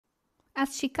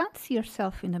As she can't see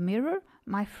herself in the mirror,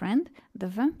 my friend, the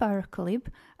vampire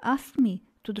Caleb, asked me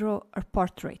to draw her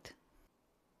portrait.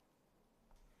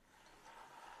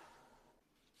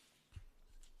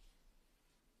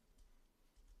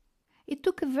 It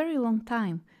took a very long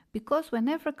time, because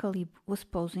whenever Caleb was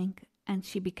posing and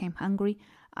she became hungry,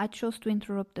 I chose to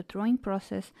interrupt the drawing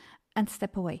process and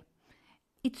step away.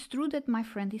 It's true that my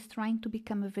friend is trying to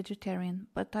become a vegetarian,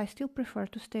 but I still prefer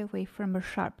to stay away from her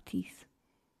sharp teeth.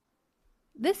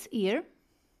 This here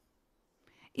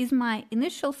is my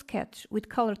initial sketch with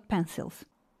colored pencils.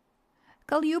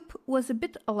 Calliope was a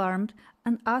bit alarmed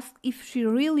and asked if she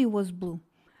really was blue.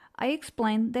 I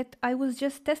explained that I was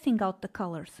just testing out the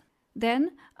colors.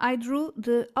 Then I drew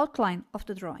the outline of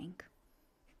the drawing.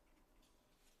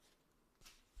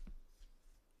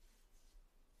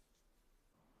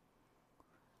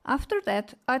 After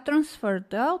that, I transferred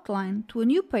the outline to a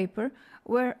new paper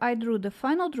where I drew the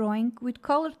final drawing with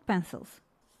colored pencils.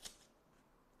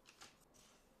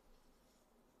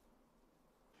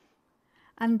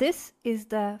 And this is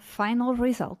the final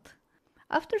result.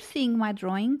 After seeing my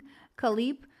drawing,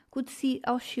 Caleb could see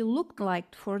how she looked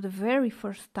like for the very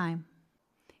first time.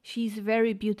 She is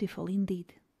very beautiful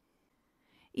indeed.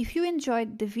 If you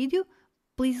enjoyed the video,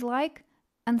 please like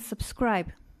and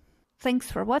subscribe.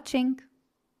 Thanks for watching.